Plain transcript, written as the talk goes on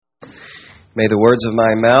May the words of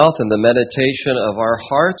my mouth and the meditation of our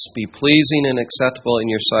hearts be pleasing and acceptable in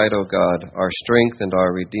your sight, O God, our strength and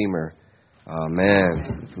our Redeemer.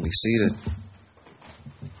 Amen. You can be seated.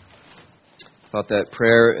 I thought that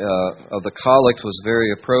prayer of the collect was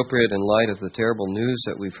very appropriate in light of the terrible news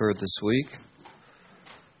that we've heard this week.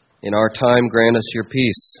 In our time, grant us your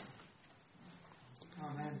peace.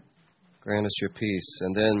 Amen. Grant us your peace.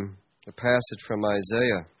 And then a passage from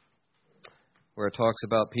Isaiah, where it talks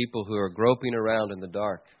about people who are groping around in the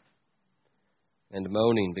dark and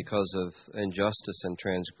moaning because of injustice and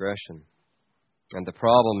transgression. And the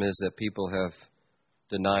problem is that people have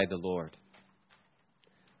denied the Lord.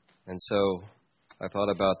 And so I thought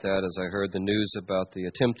about that as I heard the news about the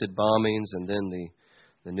attempted bombings and then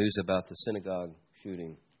the news about the synagogue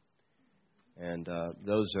shooting. And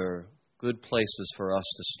those are good places for us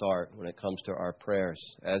to start when it comes to our prayers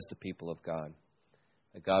as the people of God.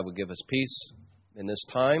 That God would give us peace in this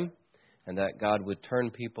time, and that God would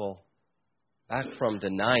turn people back from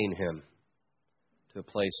denying Him to a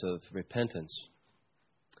place of repentance.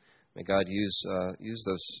 May God use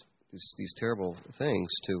these terrible things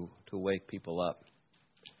to wake people up,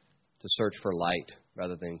 to search for light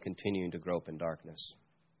rather than continuing to grope in darkness.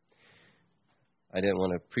 I didn't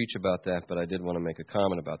want to preach about that, but I did want to make a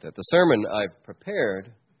comment about that. The sermon I've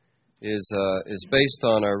prepared is based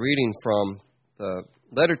on our reading from the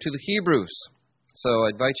letter to the Hebrews. So I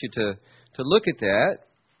invite you to look at that.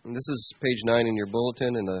 And this is page 9 in your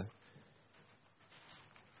bulletin. In the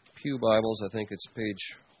Pew Bibles, I think it's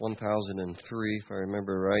page 1003, if I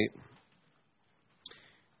remember right.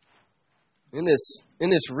 In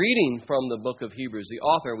this reading from the book of Hebrews, the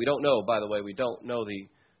author, we don't know, by the way, we don't know the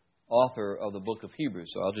author of the book of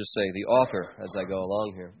Hebrews. So I'll just say the author as I go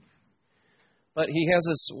along here. But he has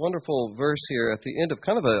this wonderful verse here at the end of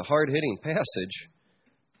kind of a hard-hitting passage,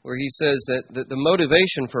 where he says that the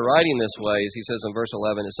motivation for writing this way, as he says in verse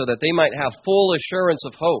 11, is so that they might have full assurance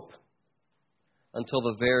of hope until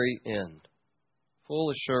the very end. Full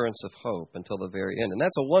assurance of hope until the very end. And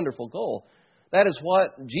that's a wonderful goal. That is what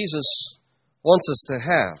Jesus wants us to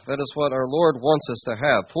have. That is what our Lord wants us to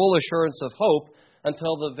have. Full assurance of hope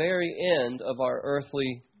until the very end of our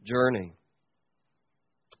earthly journey.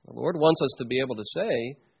 The Lord wants us to be able to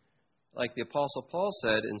say, like the Apostle Paul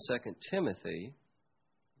said in 2 Timothy,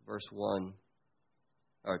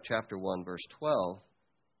 chapter 1, verse 12,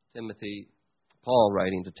 Paul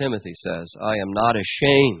writing to Timothy says, I am not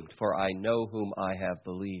ashamed, for I know whom I have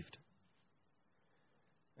believed,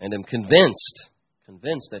 and am convinced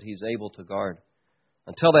that He's able to guard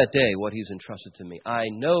until that day what He's entrusted to me. I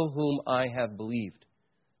know whom I have believed.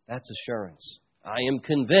 That's assurance. I am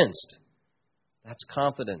convinced. That's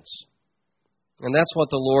confidence. And that's what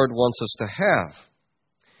the Lord wants us to have.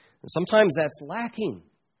 And sometimes that's lacking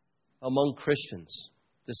among Christians,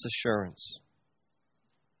 this assurance.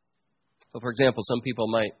 So, for example, some people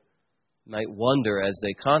might wonder as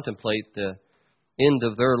they contemplate the end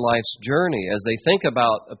of their life's journey, as they think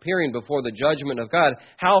about appearing before the judgment of God,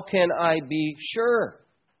 how can I be sure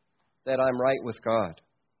that I'm right with God?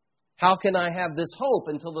 How can I have this hope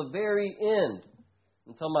until the very end,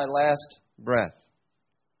 until my last breath?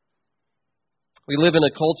 We live in a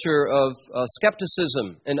culture of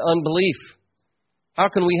skepticism and unbelief. How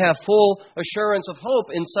can we have full assurance of hope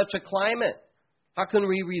in such a climate? How can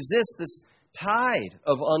we resist this tide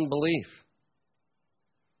of unbelief?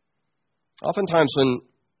 Oftentimes when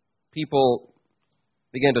people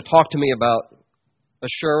begin to talk to me about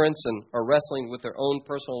assurance and are wrestling with their own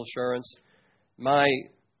personal assurance, my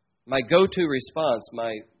go-to response,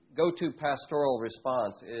 my go-to pastoral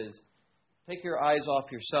response is, take your eyes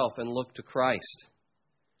off yourself and look to Christ.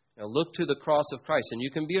 Now, look to the cross of Christ, and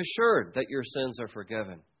you can be assured that your sins are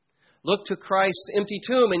forgiven. Look to Christ's empty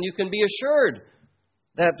tomb, and you can be assured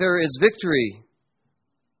that there is victory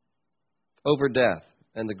over death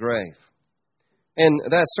and the grave. And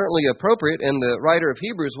that's certainly appropriate, and the writer of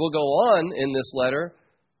Hebrews will go on in this letter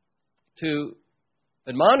to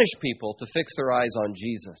admonish people to fix their eyes on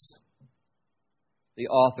Jesus, the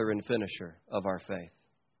author and finisher of our faith.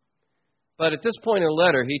 But at this point in the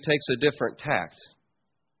letter, he takes a different tact.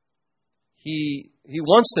 He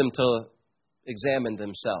wants them to examine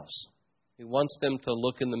themselves. He wants them to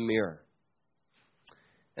look in the mirror.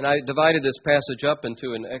 And I divided this passage up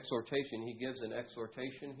into an exhortation. He gives an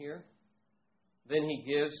exhortation here. Then he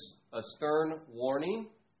gives a stern warning.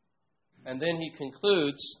 And then he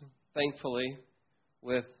concludes, thankfully,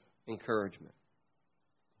 with encouragement.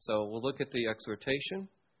 So we'll look at the exhortation,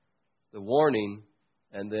 the warning,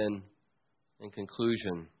 and then, in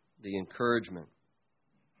conclusion, the encouragement.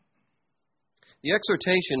 The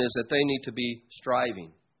exhortation is that they need to be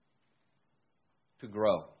striving to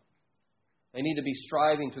grow. They need to be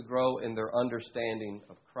striving to grow in their understanding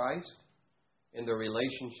of Christ, in their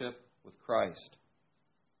relationship with Christ.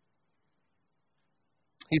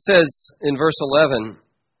 He says in verse 11,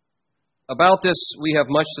 about this we have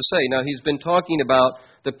much to say. Now, he's been talking about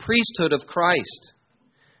the priesthood of Christ.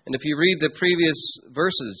 And if you read the previous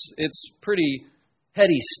verses, it's pretty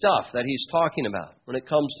heady stuff that he's talking about when it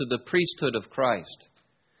comes to the priesthood of Christ.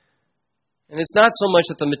 And it's not so much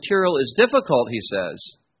that the material is difficult, he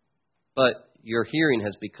says, but your hearing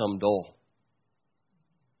has become dull.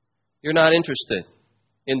 You're not interested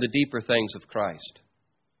in the deeper things of Christ.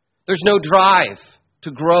 There's no drive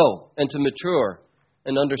to grow and to mature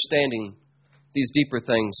in understanding these deeper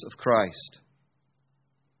things of Christ.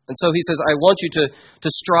 And so he says, I want you to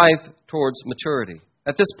strive towards maturity.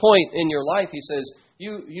 At this point in your life, he says,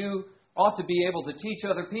 you ought to be able to teach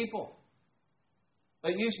other people.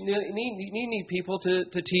 But you need people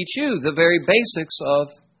to teach you the very basics of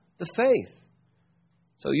the faith.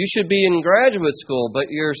 So you should be in graduate school, but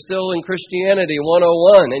you're still in Christianity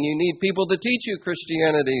 101, and you need people to teach you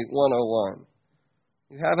Christianity 101.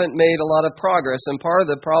 You haven't made a lot of progress, and part of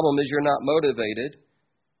the problem is you're not motivated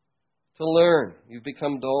to learn. You've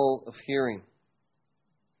become dull of hearing.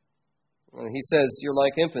 And he says you're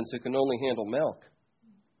like infants who can only handle milk.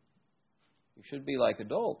 You should be like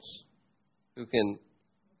adults who can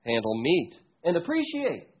handle meat and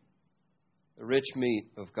appreciate the rich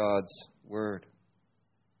meat of God's Word.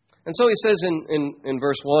 And so he says in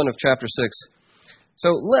verse 1 of chapter 6, so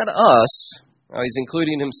let us, now he's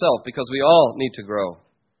including himself because we all need to grow,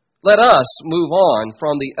 let us move on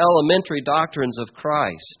from the elementary doctrines of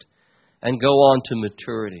Christ and go on to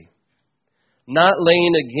maturity, not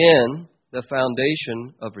laying again the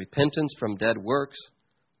foundation of repentance from dead works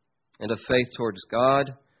and of faith towards God.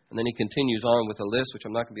 And then he continues on with a list, which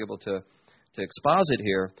I'm not going to be able to exposit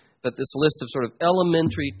here, but this list of sort of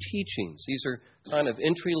elementary teachings. These are kind of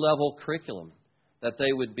entry-level curriculum that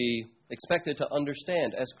they would be expected to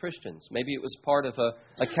understand as Christians. Maybe it was part of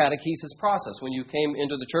a catechesis process. When you came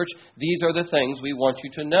into the church, these are the things we want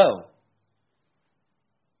you to know.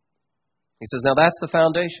 He says, now that's the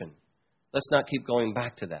foundation. Let's not keep going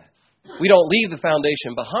back to that. We don't leave the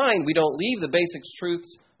foundation behind. We don't leave the basic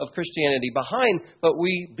truths of Christianity behind, but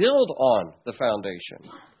we build on the foundation.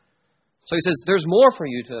 So he says, there's more for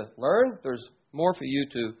you to learn. There's more for you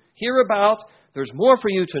to hear about. There's more for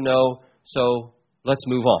you to know. So let's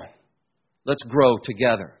move on. Let's grow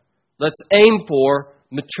together. Let's aim for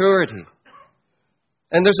maturity.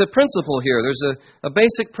 And there's a principle here. There's a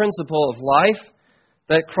basic principle of life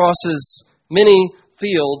that crosses many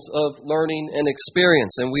fields of learning and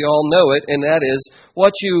experience. And we all know it, and that is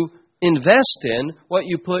what you invest in, what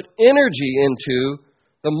you put energy into,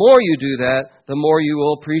 the more you do that, the more you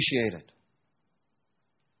will appreciate it.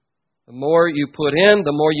 The more you put in,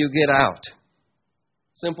 the more you get out.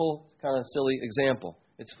 Simple, kind of silly example.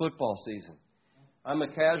 It's football season. I'm a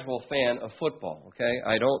casual fan of football, okay?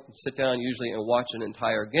 I don't sit down usually and watch an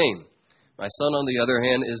entire game. My son, on the other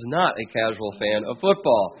hand, is not a casual fan of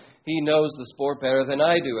football. He knows the sport better than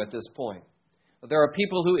I do at this point. But there are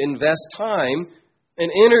people who invest time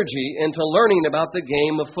and energy into learning about the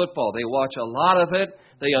game of football. They watch a lot of it.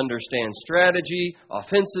 They understand strategy,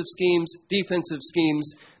 offensive schemes, defensive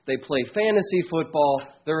schemes. They play fantasy football.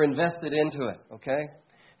 They're invested into it, okay?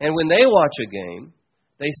 And when they watch a game,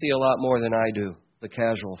 they see a lot more than I do, the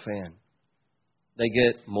casual fan. They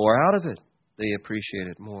get more out of it. They appreciate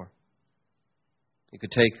it more. You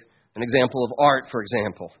could take an example of art, for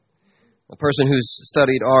example. A person who's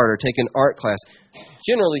studied art or taken art class,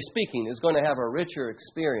 generally speaking, is going to have a richer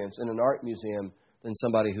experience in an art museum than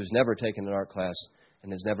somebody who's never taken an art class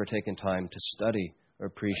and has never taken time to study or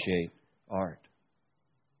appreciate art.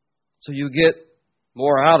 So you get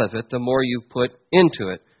more out of it the more you put into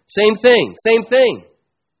it. Same thing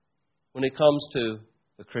when it comes to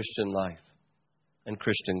the Christian life and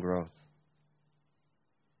Christian growth.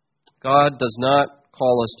 God does not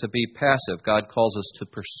call us to be passive. God calls us to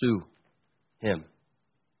pursue Him,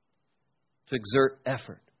 to exert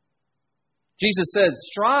effort. Jesus said,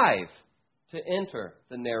 strive to enter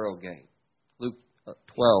the narrow gate. Luke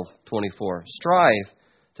 12:24. Strive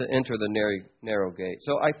to enter the narrow gate.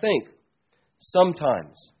 So I think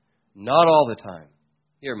sometimes, not all the time,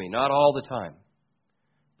 hear me, not all the time,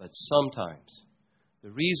 but sometimes,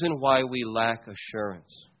 the reason why we lack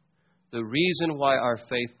assurance, the reason why our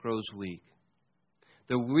faith grows weak,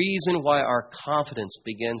 the reason why our confidence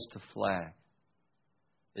begins to flag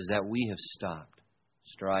is that we have stopped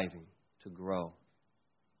striving to grow.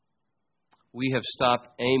 We have stopped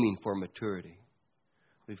aiming for maturity.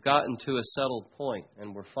 We've gotten to a settled point,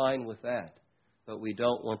 and we're fine with that, but we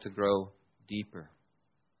don't want to grow deeper.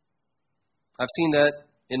 I've seen that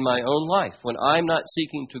in my own life. When I'm not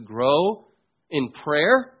seeking to grow in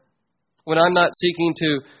prayer, when I'm not seeking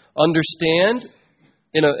to understand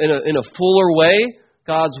in a fuller way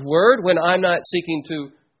God's Word, when I'm not seeking to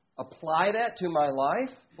apply that to my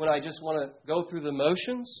life, when I just want to go through the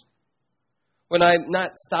motions, when I'm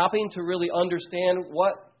not stopping to really understand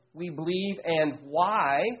what we believe and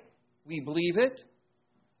why we believe it,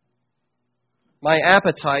 my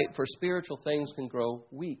appetite for spiritual things can grow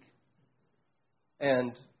weak,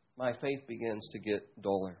 and my faith begins to get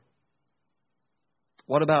duller.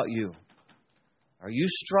 What about you? Are you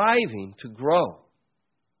striving to grow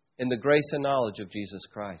in the grace and knowledge of Jesus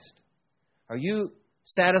Christ? Are you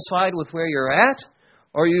satisfied with where you're at?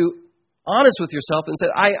 Or are you honest with yourself and say,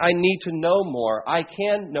 I need to know more. I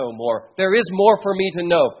can know more. There is more for me to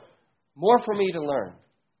know. More for me to learn.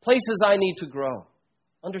 Places I need to grow.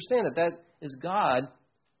 Understand that is God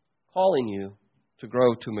calling you to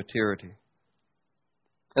grow to maturity.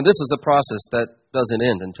 And this is a process that doesn't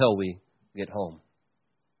end until we get home,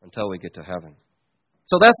 until we get to heaven.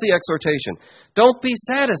 So that's the exhortation. Don't be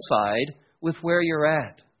satisfied with where you're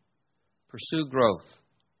at. Pursue growth.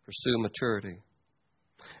 Pursue maturity.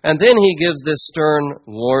 And then he gives this stern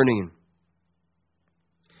warning.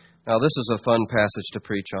 Now, this is a fun passage to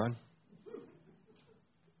preach on.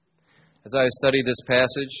 As I studied this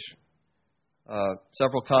passage,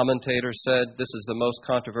 several commentators said this is the most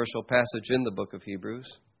controversial passage in the book of Hebrews.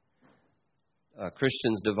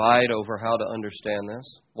 Christians divide over how to understand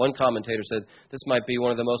this. One commentator said this might be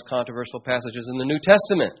one of the most controversial passages in the New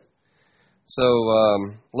Testament. So,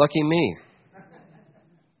 lucky me.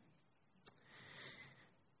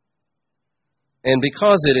 And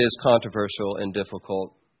because it is controversial and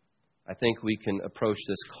difficult, I think we can approach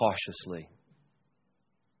this cautiously.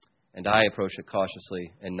 And I approach it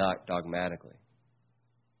cautiously and not dogmatically.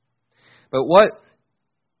 But what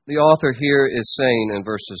the author here is saying in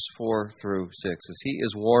verses 4 through 6 is he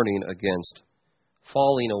is warning against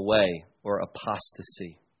falling away or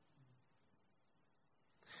apostasy.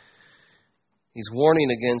 He's warning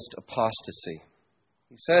against apostasy.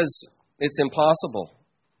 He says it's impossible.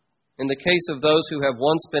 In the case of those who have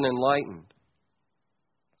once been enlightened,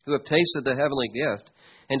 who have tasted the heavenly gift,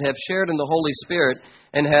 and have shared in the Holy Spirit,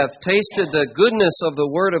 and have tasted the goodness of the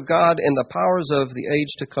Word of God and the powers of the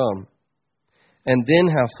age to come, and then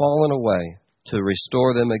have fallen away, to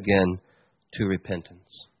restore them again to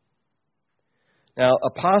repentance. Now,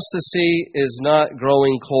 apostasy is not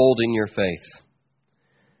growing cold in your faith.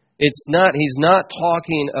 He's not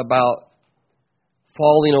talking about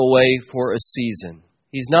falling away for a season.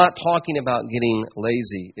 He's not talking about getting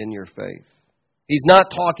lazy in your faith. He's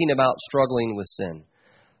not talking about struggling with sin.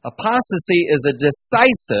 Apostasy is a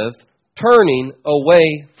decisive turning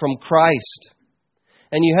away from Christ.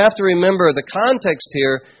 And you have to remember the context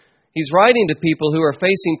here. He's writing to people who are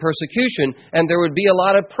facing persecution, and there would be a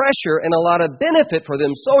lot of pressure and a lot of benefit for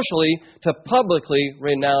them socially to publicly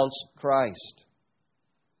renounce Christ.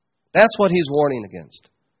 That's what he's warning against.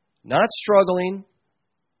 Not struggling,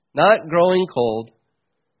 not growing cold,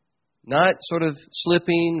 not sort of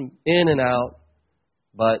slipping in and out,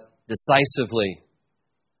 but decisively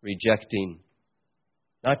rejecting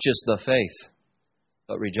not just the faith,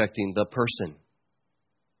 but rejecting the person,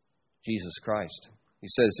 Jesus Christ. He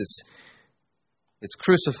says it's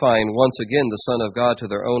crucifying once again the Son of God to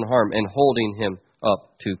their own harm and holding him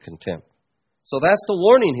up to contempt. So that's the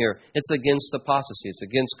warning here. It's against apostasy. It's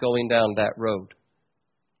against going down that road.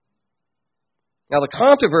 Now the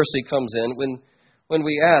controversy comes in when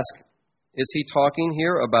we ask, is he talking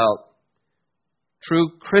here about true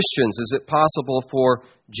Christians? Is it possible for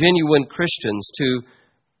genuine Christians to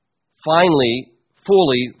finally,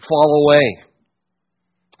 fully fall away?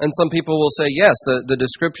 And some people will say, yes, the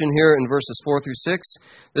description here in verses 4 through 6,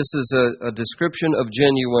 this is a description of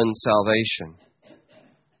genuine salvation.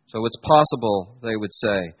 So it's possible, they would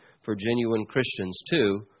say, for genuine Christians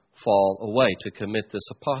to fall away, to commit this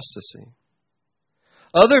apostasy.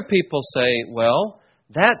 Other people say, well,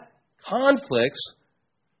 that conflicts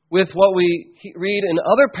with what we read in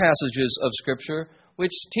other passages of Scripture,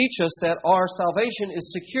 which teach us that our salvation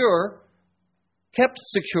is secure, kept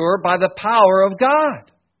secure by the power of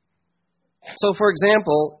God. So, for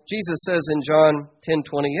example, Jesus says in John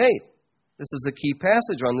 10:28, this is a key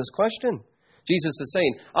passage on this question. Jesus is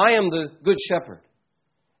saying, I am the good shepherd,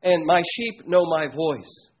 and my sheep know my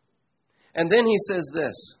voice. And then he says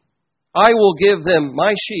this, I will give them,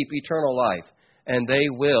 my sheep, eternal life, and they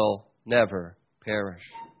will never perish.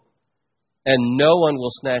 And no one will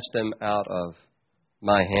snatch them out of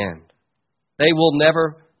my hand. They will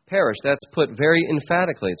never perish. That's put very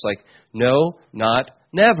emphatically. It's like, no, not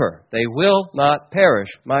never. They will not perish,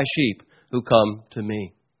 my sheep who come to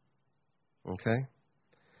me. Okay?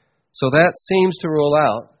 So that seems to rule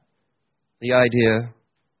out the idea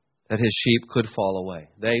that his sheep could fall away.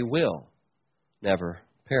 They will never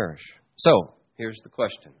perish. So, here's the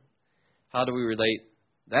question. How do we relate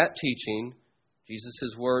that teaching,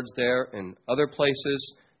 Jesus' words there and other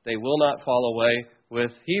places, they will not fall away,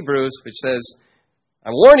 with Hebrews, which says,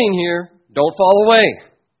 I'm warning here, don't fall away.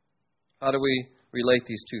 How do we relate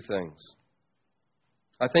these two things?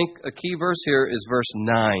 I think a key verse here is verse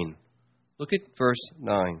 9. Look at verse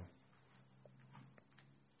 9.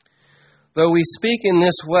 Though we speak in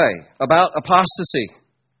this way about apostasy,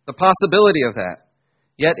 the possibility of that,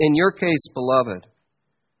 yet in your case, beloved,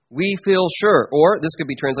 we feel sure, or this could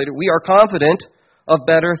be translated, we are confident of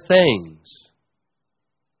better things.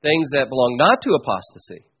 Things that belong not to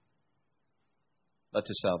apostasy, but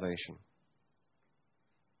to salvation.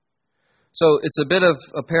 So it's a bit of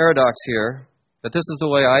a paradox here, but this is the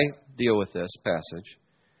way I deal with this passage.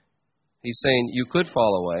 He's saying you could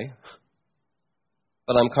fall away,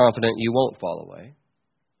 but I'm confident you won't fall away,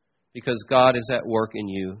 because God is at work in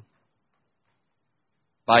you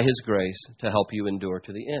by His grace to help you endure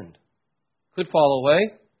to the end. Could fall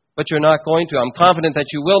away, but you're not going to. I'm confident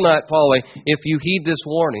that you will not fall away if you heed this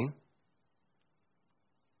warning.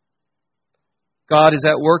 God is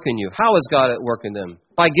at work in you. How is God at work in them?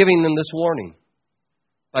 By giving them this warning.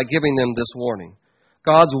 By giving them this warning.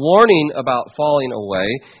 God's warning about falling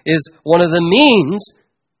away is one of the means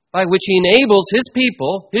by which He enables His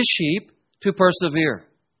people, His sheep, to persevere.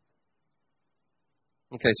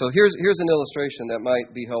 Okay, so here's an illustration that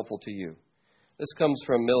might be helpful to you. This comes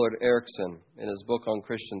from Millard Erickson in his book on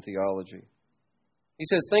Christian theology. He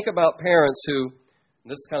says, think about parents who,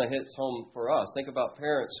 this kind of hits home for us, think about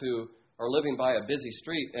parents who are living by a busy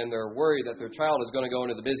street and they're worried that their child is going to go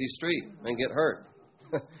into the busy street and get hurt.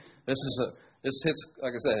 This hits,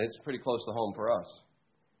 like I said, it's pretty close to home for us.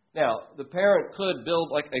 Now, the parent could build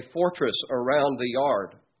like a fortress around the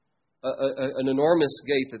yard, an enormous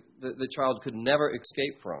gate that the child could never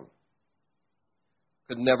escape from,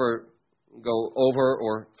 could never go over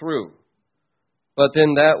or through. But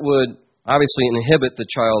then that would obviously inhibit the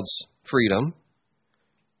child's freedom.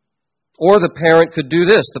 Or the parent could do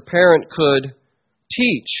this. The parent could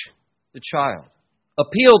teach the child,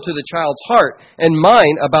 appeal to the child's heart and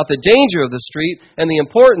mind about the danger of the street and the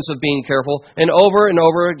importance of being careful, and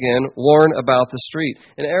over again warn about the street.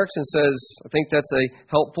 And Erickson says, I think that's a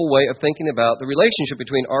helpful way of thinking about the relationship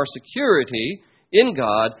between our security in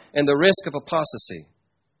God and the risk of apostasy.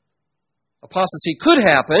 Apostasy could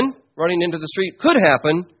happen, running into the street could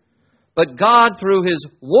happen, but God, through His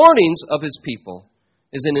warnings of His people,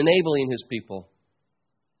 is in enabling His people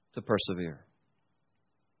to persevere.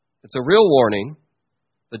 It's a real warning.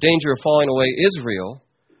 The danger of falling away is real,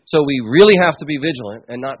 so we really have to be vigilant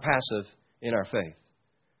and not passive in our faith.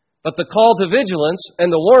 But the call to vigilance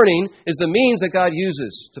and the warning is the means that God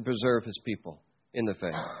uses to preserve His people in the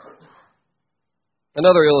faith.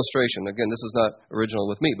 Another illustration, again, this is not original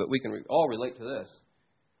with me, but we can all relate to this.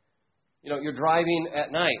 You know, you're driving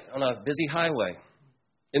at night on a busy highway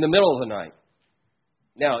in the middle of the night.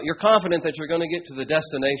 Now, you're confident that you're going to get to the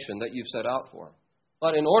destination that you've set out for.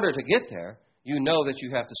 But in order to get there, you know that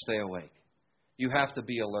you have to stay awake. You have to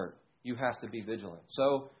be alert. You have to be vigilant.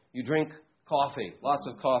 So you drink coffee, lots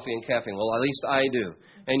of coffee and caffeine. Well, at least I do.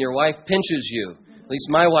 And your wife pinches you, at least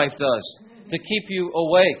my wife does, to keep you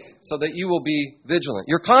awake so that you will be vigilant.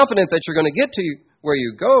 You're confident that you're going to get to where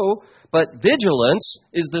you go, but vigilance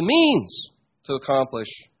is the means to accomplish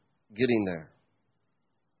getting there.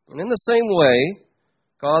 And in the same way,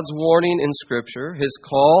 God's warning in Scripture, His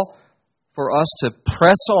call for us to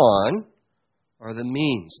press on, are the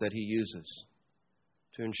means that He uses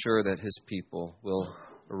to ensure that His people will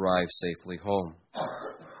arrive safely home.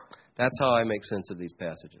 That's how I make sense of these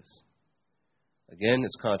passages. Again,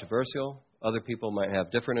 it's controversial. Other people might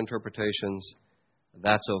have different interpretations.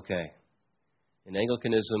 That's okay. In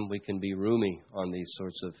Anglicanism, we can be roomy on these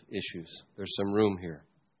sorts of issues. There's some room here.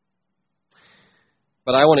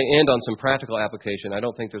 But I want to end on some practical application. I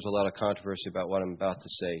don't think there's a lot of controversy about what I'm about to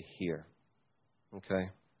say here. Okay?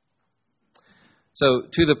 So,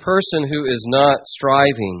 to the person who is not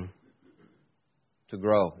striving to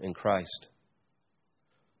grow in Christ,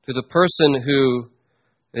 to the person who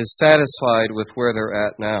is satisfied with where they're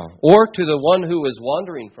at now, or to the one who is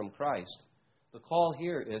wandering from Christ, the call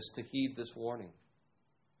here is to heed this warning.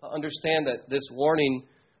 To understand that this warning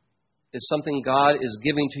is something God is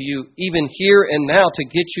giving to you even here and now to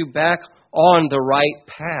get you back on the right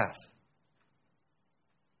path.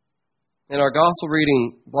 In our gospel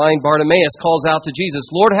reading, blind Bartimaeus calls out to Jesus,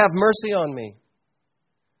 "Lord, have mercy on me."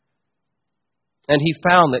 and he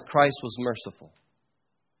found that Christ was merciful.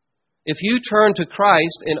 If you turn to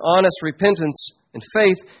Christ in honest repentance and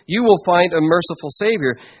faith, you will find a merciful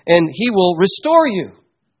Savior, and he will restore you.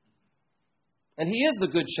 And he is the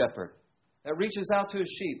good shepherd that reaches out to his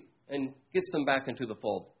sheep and gets them back into the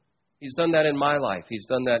fold. He's done that in my life. He's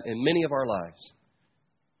done that in many of our lives.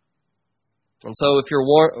 And so if you're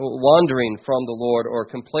wandering from the Lord or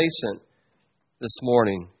complacent this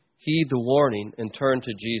morning, heed the warning and turn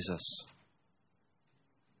to Jesus.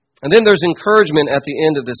 And then there's encouragement at the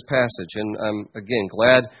end of this passage. And I'm, again,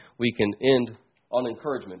 glad we can end on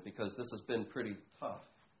encouragement because this has been pretty tough.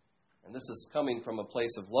 And this is coming from a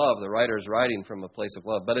place of love. The writer is writing from a place of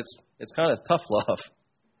love. But it's kind of tough love.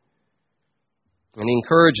 And he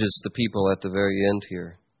encourages the people at the very end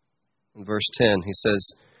here. In verse 10, he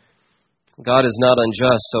says, God is not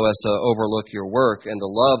unjust so as to overlook your work and the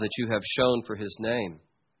love that you have shown for his name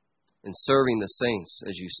in serving the saints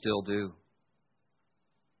as you still do.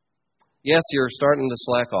 Yes, you're starting to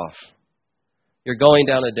slack off. You're going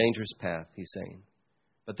down a dangerous path, he's saying.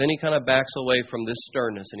 But then he kind of backs away from this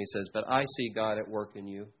sternness and he says, but I see God at work in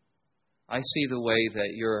you. I see the way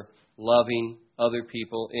that you're loving other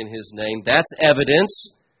people in his name. That's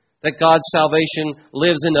evidence that God's salvation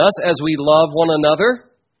lives in us as we love one another.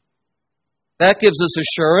 That gives us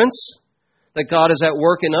assurance that God is at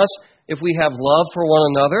work in us if we have love for one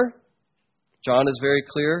another. John is very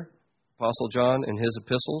clear, Apostle John, in his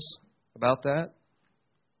epistles about that.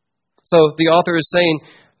 So the author is saying,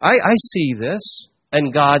 I see this,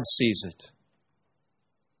 and God sees it.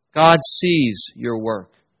 God sees your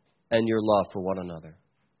work and your love for one another.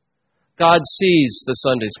 God sees the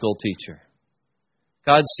Sunday school teacher.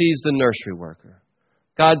 God sees the nursery worker.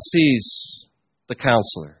 God sees the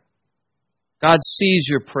counselor. God sees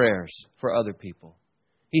your prayers for other people.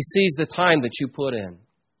 He sees the time that you put in.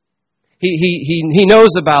 He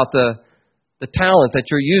knows about the talent that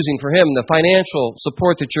you're using for him, the financial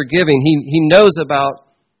support that you're giving. He knows about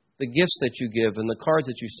the gifts that you give and the cards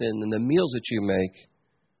that you send and the meals that you make.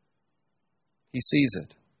 He sees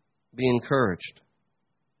it. Be encouraged.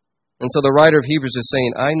 And so the writer of Hebrews is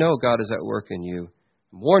saying, I know God is at work in you.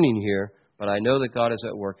 I'm warning you here, but I know that God is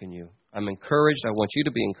at work in you. I'm encouraged. I want you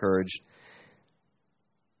to be encouraged.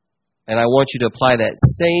 And I want you to apply that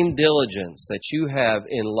same diligence that you have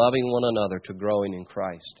in loving one another to growing in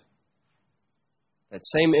Christ. That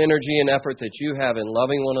same energy and effort that you have in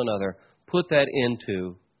loving one another, put that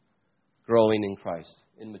into growing in Christ,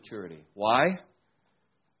 in maturity. Why?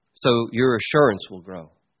 So your assurance will grow.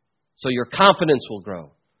 So your confidence will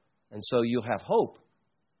grow. And so you'll have hope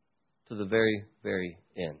to the very, very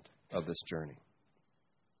end of this journey.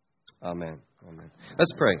 Amen. Amen.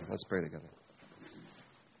 Let's pray. Let's pray together.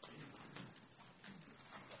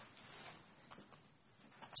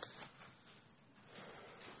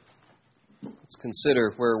 Let's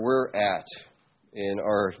consider where we're at in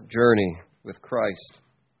our journey with Christ.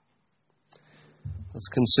 Let's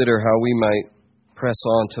consider how we might press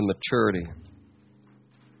on to maturity.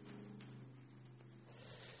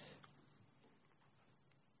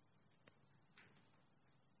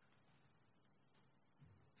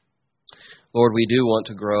 Lord, we do want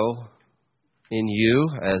to grow in you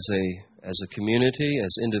as a community,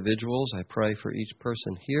 as individuals. I pray for each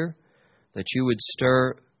person here that you would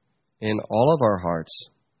stir in all of our hearts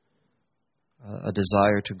a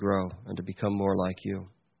desire to grow and to become more like you,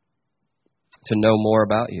 to know more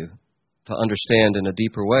about you, to understand in a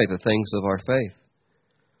deeper way the things of our faith,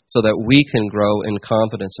 so that we can grow in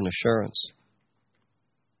confidence and assurance.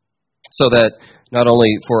 So that not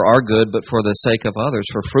only for our good, but for the sake of others,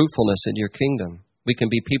 for fruitfulness in your kingdom, we can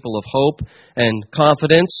be people of hope and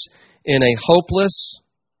confidence in a hopeless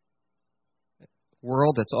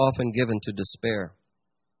world that's often given to despair.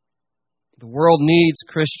 The world needs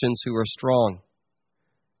Christians who are strong.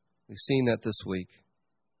 We've seen that this week.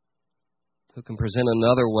 Who can present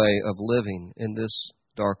another way of living in this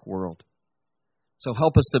dark world. So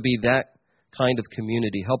help us to be that kind of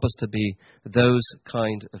community. Help us to be those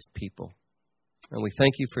kind of people. And we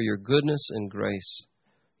thank you for your goodness and grace,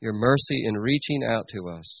 your mercy in reaching out to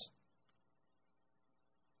us.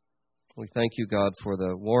 We thank you, God, for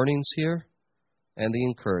the warnings here and the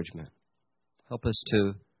encouragement. Help us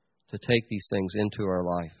to take these things into our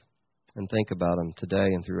life and think about them today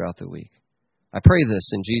and throughout the week. I pray this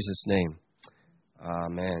in Jesus' name.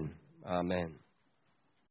 Amen. Amen.